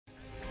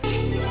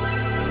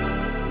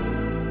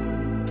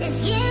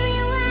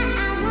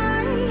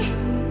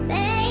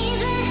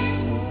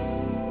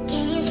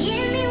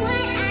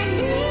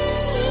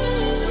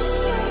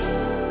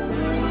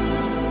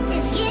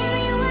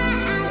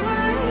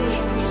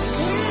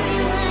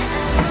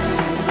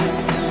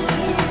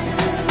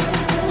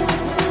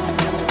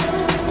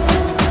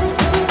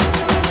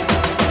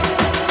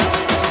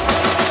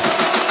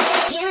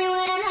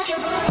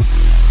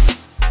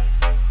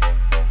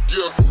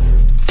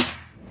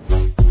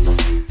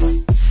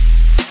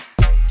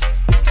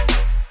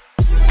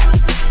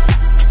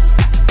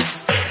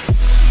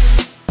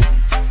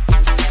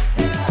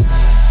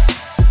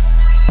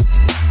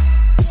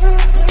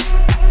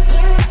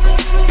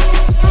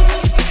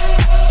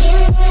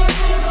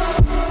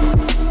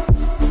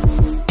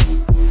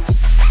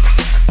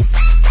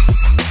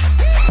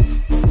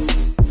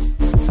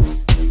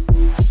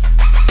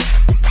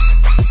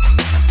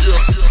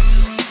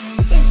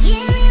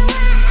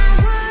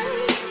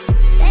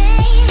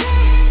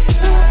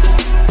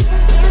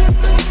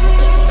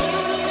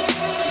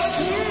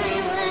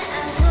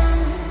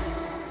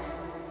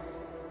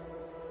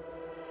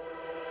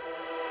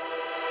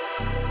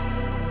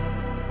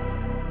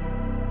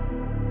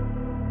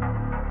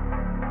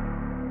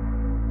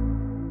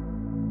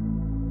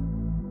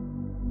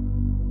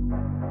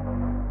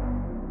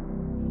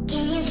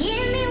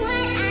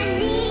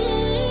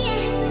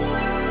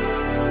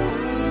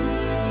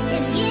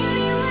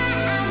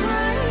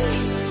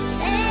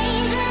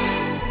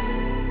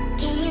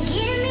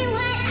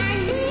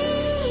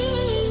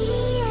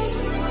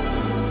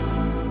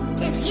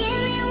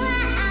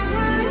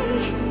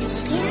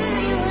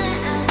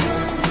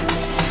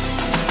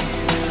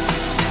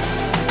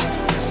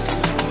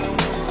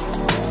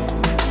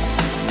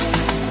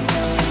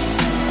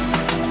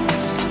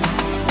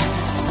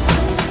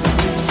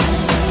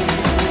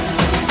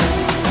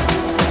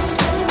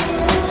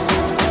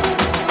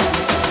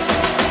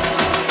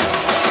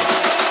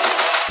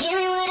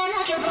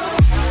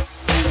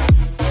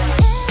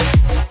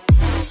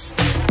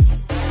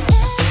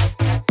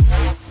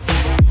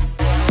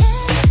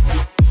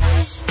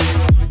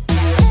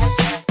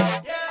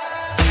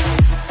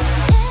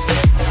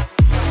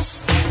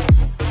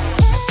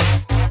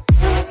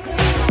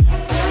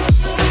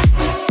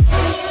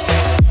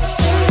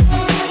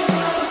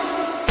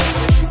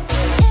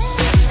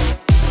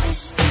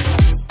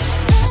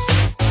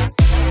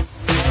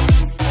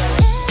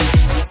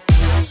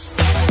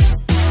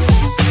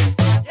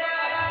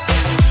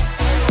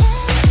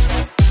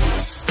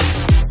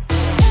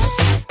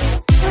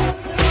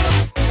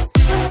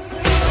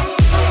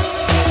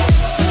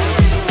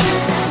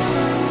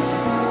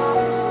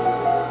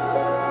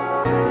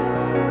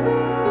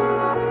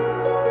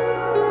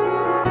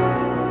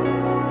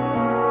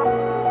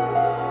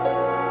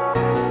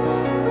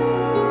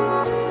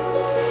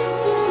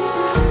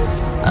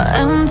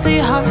Empty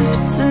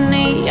hearts and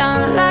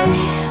neon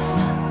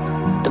lights,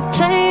 they're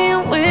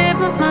playing with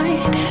my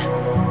mind.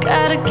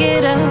 Gotta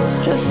get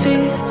out of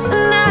here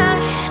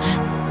tonight.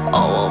 Oh,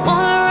 I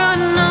wanna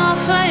run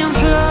off and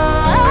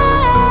fly,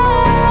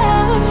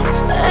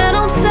 and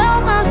I'll tell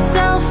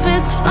myself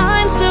it's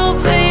fine to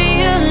be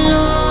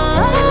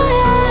alone,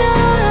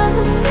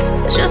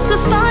 just to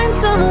find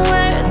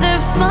somewhere that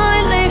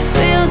finally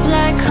feels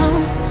like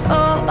home.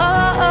 Oh,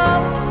 oh, oh.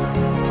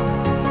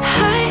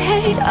 I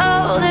hate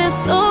all this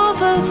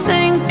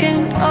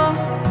overthinking. Oh,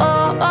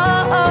 oh,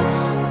 oh, oh.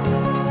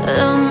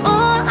 The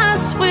more I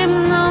swim,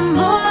 the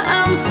more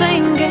I'm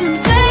sinking.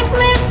 Take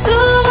me to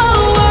a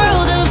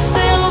world of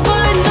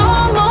silver, no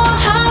more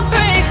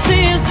heartbreaks,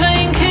 tears,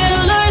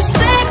 painkillers.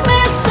 Take me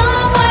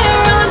somewhere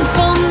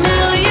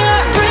unfamiliar,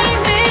 bring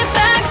me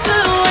back to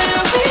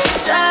where we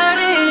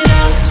started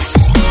out.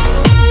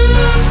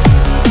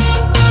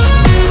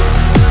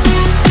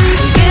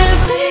 Get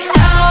me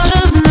out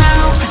of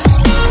now,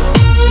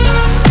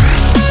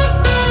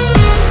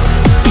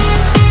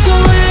 to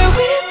where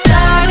we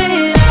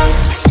started out.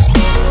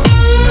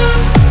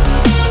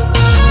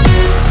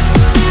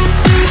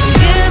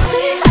 Get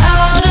me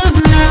out of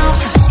now,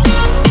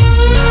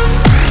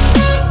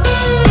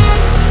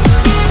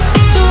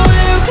 to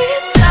where we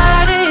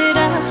started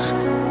out.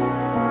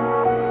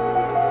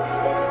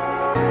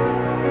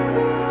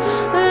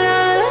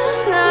 La la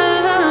la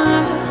la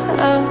la,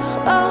 oh,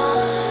 oh.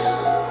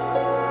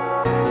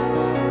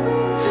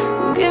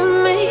 Get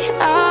me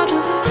out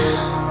of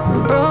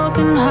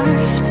broken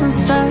hearts and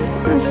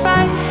starting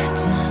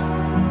fights,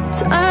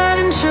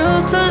 turning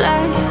truth to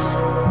lies.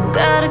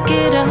 Gotta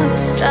get up,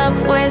 stop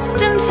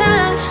wasting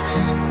time.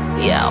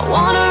 Yeah, I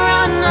wanna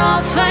run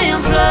off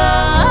and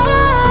fly,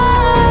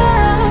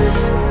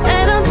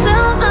 and I'll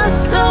tell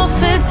myself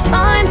it's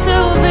fine to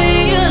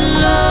be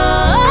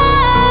alone,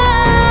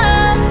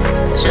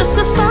 just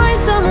to find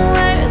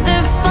somewhere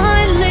that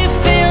finally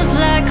feels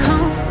like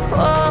home.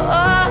 Oh,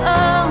 oh,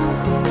 oh.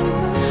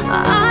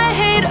 I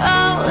hate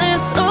all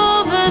this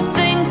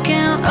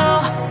overthinking.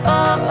 Oh,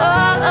 oh,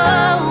 oh,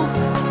 oh.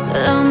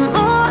 The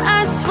more I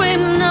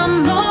swim, the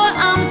more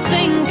I'm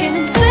sinking.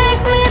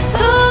 Take me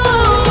to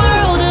a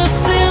world of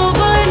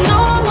silver,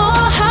 no more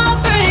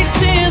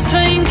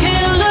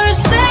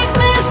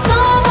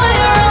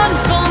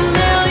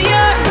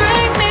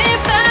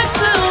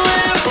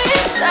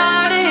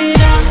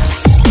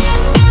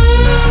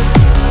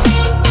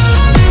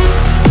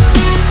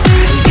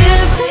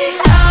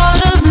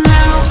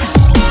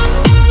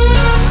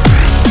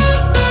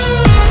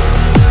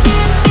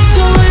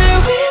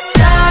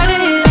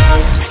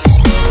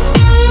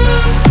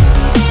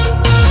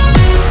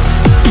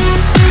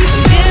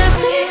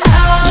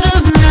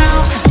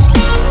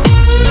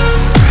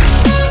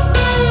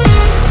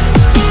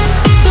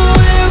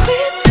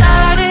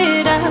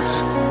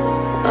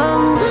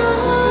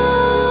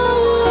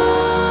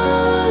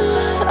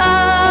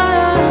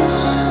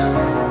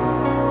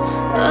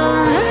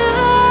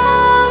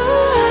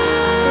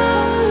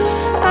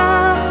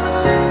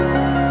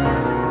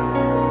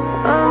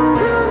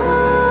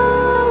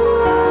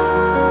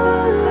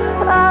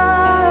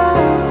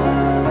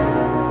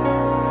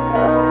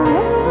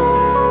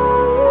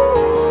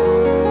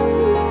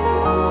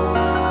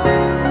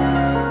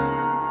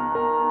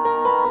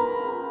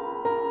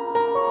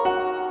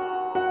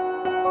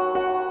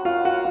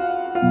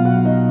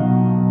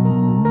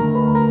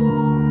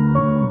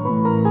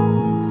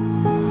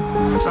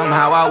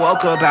Somehow I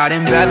woke up out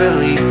in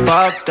Beverly,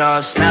 fucked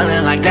up,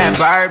 smelling like that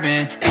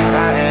bourbon. How'd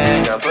I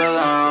end up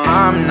alone?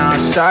 I'm not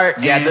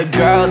certain. Yeah, the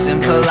girls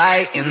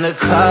impolite in the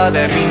club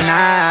every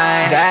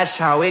night. That's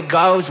how it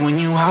goes when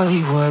you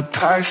Hollywood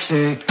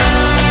perfect.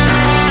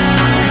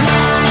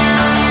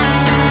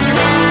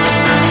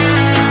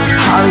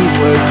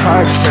 Hollywood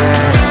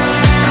perfect.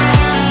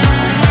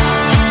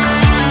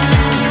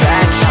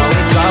 That's how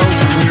it goes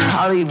when you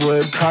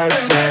Hollywood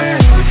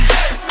perfect.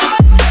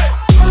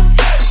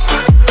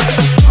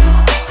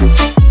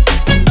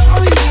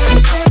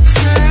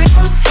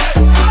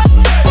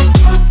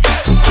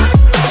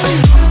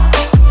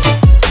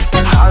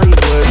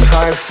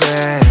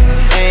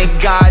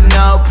 Ain't got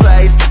no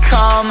place to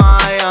call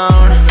my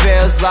own.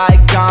 Feels like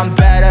I'm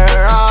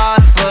better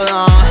off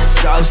alone.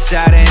 So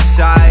sad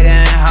inside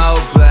and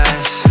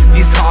hopeless.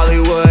 These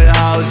Hollywood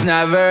hoes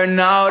never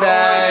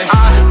notice.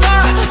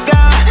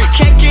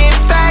 Can't get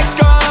back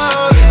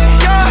on.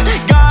 You're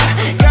gone,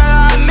 girl,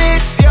 I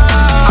miss you.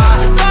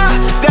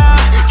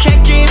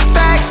 Can't get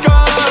back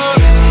on.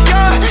 You're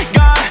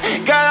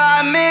gone, girl,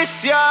 I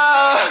miss you.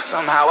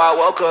 Somehow I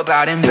woke up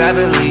out in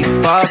Beverly,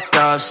 fucked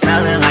up,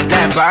 smelling like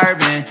that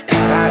bourbon.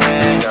 How'd I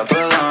end up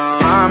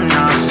alone? I'm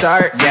not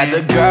certain. Yeah,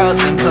 the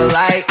girls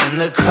impolite in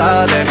the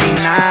club every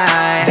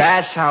night.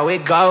 That's how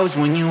it goes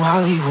when you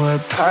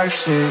Hollywood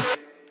perfect.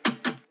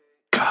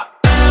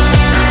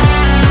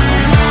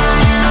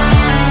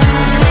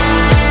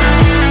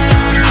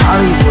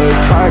 Hollywood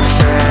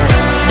perfect.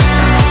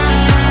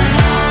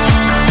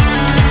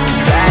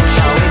 That's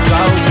how it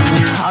goes when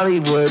you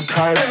Hollywood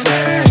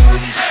perfect.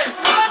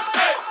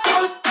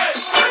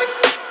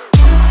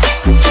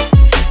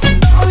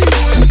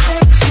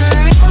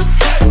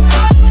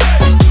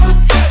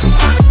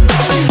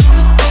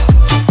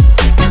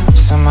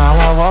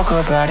 Woke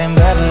up out in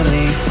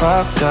Beverly,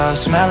 fucked up,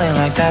 smelling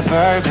like that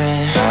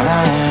bourbon. How'd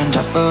I end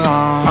up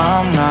alone?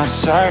 I'm not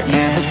certain.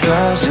 Yeah, the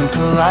girls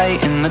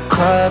impolite in the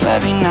club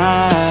every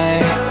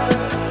night.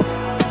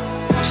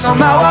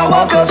 Somehow I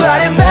woke up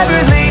out in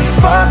Beverly,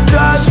 fucked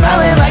up,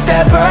 smelling like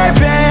that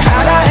bourbon.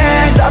 How'd I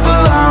end up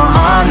alone?